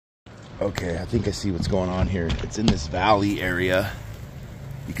Okay, I think I see what's going on here. It's in this valley area.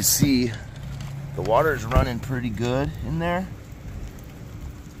 You can see the water is running pretty good in there.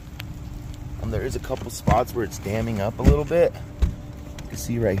 There is a couple spots where it's damming up a little bit. You can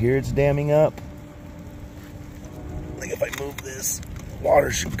see right here it's damming up. Like if I move this,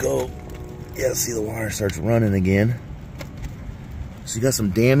 water should go. Yeah, see the water starts running again. So you got some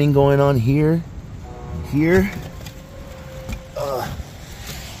damming going on here, here. The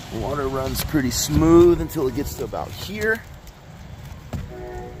water runs pretty smooth until it gets to about here.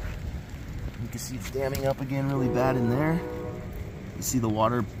 You can see it's damming up again really bad in there. You see the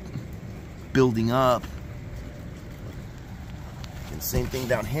water building up. And same thing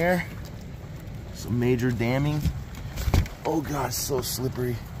down here. Some major damming. Oh gosh, so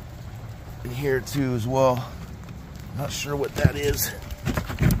slippery. In here too as well. Not sure what that is.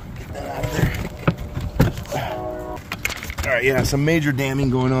 Get that out of there. All right, yeah, some major damming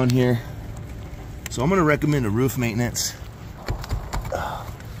going on here. So I'm gonna recommend a roof maintenance.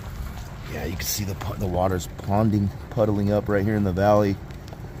 Yeah, you can see the water's puddling up right here in the valley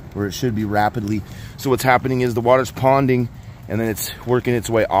where it should be rapidly. So what's happening is the water's ponding and then it's working its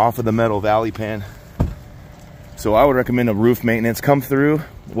way off of the metal valley pan. So I would recommend a roof maintenance. Come through,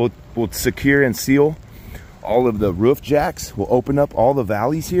 we'll secure and seal all of the roof jacks. We'll open up all the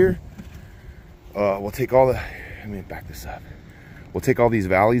valleys here. We'll take all the, let me back this up. We'll take all these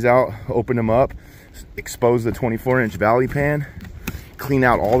valleys out, open them up, expose the 24-inch valley pan, clean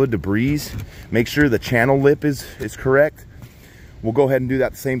out all the debris, make sure the channel lip is correct. We'll go ahead and do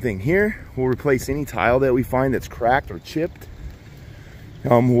that same thing here. We'll replace any tile that we find that's cracked or chipped.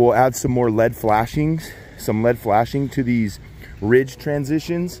 We'll add some more lead flashings, some lead flashing to these ridge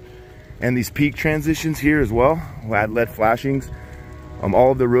transitions and these peak transitions here as well. We'll add lead flashings.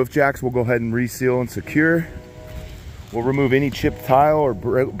 All of the roof jacks we'll go ahead and reseal and secure. We'll remove any chipped tile or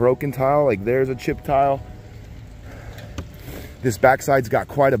broken tile, like there's a chipped tile. This backside's got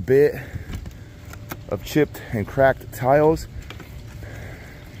quite a bit of chipped and cracked tiles.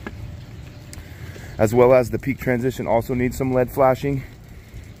 As well as the peak transition also needs some lead flashing.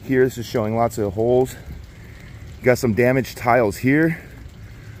 Here, this is showing lots of holes. You got some damaged tiles here,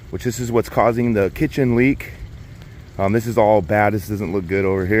 which this is what's causing the kitchen leak. This is all bad. This doesn't look good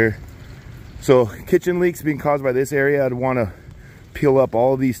over here. So kitchen leaks being caused by this area. I'd want to peel up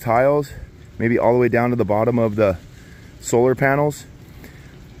all of these tiles, maybe all the way down to the bottom of the solar panels.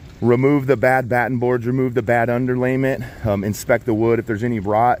 Remove the bad batten boards, remove the bad underlayment, inspect the wood. If there's any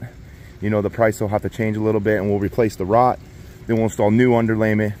rot, you know, the price will have to change a little bit and we'll replace the rot. Then we'll install new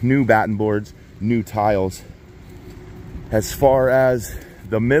underlayment, new batten boards, new tiles. As far as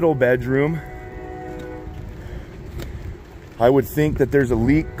the middle bedroom, I would think that there's a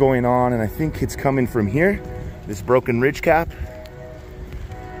leak going on, and I think it's coming from here, this broken ridge cap.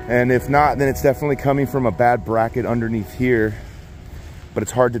 And if not, then it's definitely coming from a bad bracket underneath here, but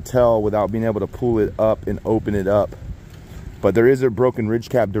it's hard to tell without being able to pull it up and open it up. But there is a broken ridge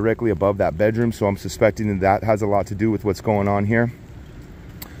cap directly above that bedroom, so I'm suspecting that has a lot to do with what's going on here.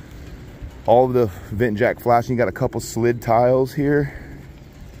 All of the vent jack flashing, got a couple slid tiles here.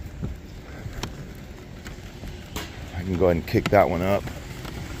 I can go ahead and kick that one up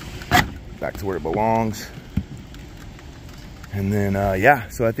back to where it belongs. And then, yeah,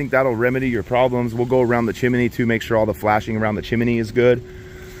 so I think that'll remedy your problems. We'll go around the chimney to make sure all the flashing around the chimney is good.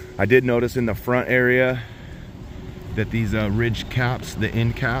 I did notice in the front area that these ridge caps, the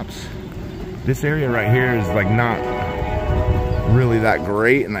end caps, this area right here is like not really that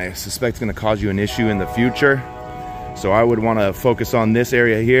great, and I suspect it's going to cause you an issue in the future. So I would want to focus on this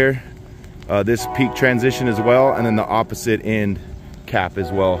area here, this peak transition as well, and then the opposite end cap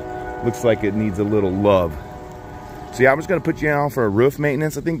as well. Looks like it needs a little love. So yeah, I'm just going to put you on for a roof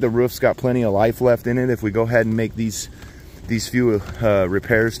maintenance. I think the roof's got plenty of life left in it if we go ahead and make these few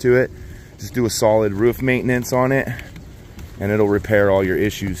repairs to it. Just do a solid roof maintenance on it and it'll repair all your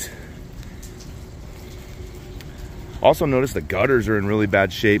issues. Also notice the gutters are in really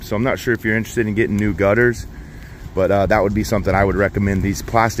bad shape, so I'm not sure if you're interested in getting new gutters, but that would be something I would recommend. These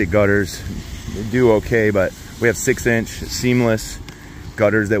plastic gutters do okay, but we have 6-inch seamless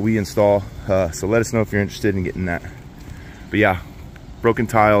gutters that we install, so let us know if you're interested in getting that. But yeah, broken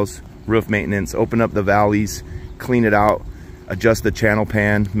tiles, roof maintenance, open up the valleys, clean it out, adjust the channel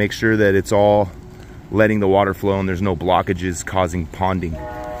pan, make sure that it's all letting the water flow and there's no blockages causing ponding.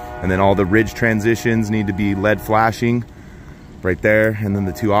 And then all the ridge transitions need to be lead flashing right there. And then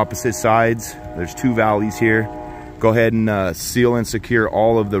the two opposite sides, there's 2 valleys here. Go ahead and seal and secure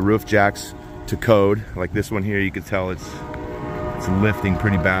all of the roof jacks to code. Like this one here, you can tell it's lifting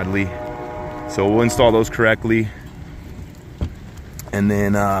pretty badly. So we'll install those correctly. And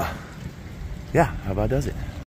then yeah, how about does it?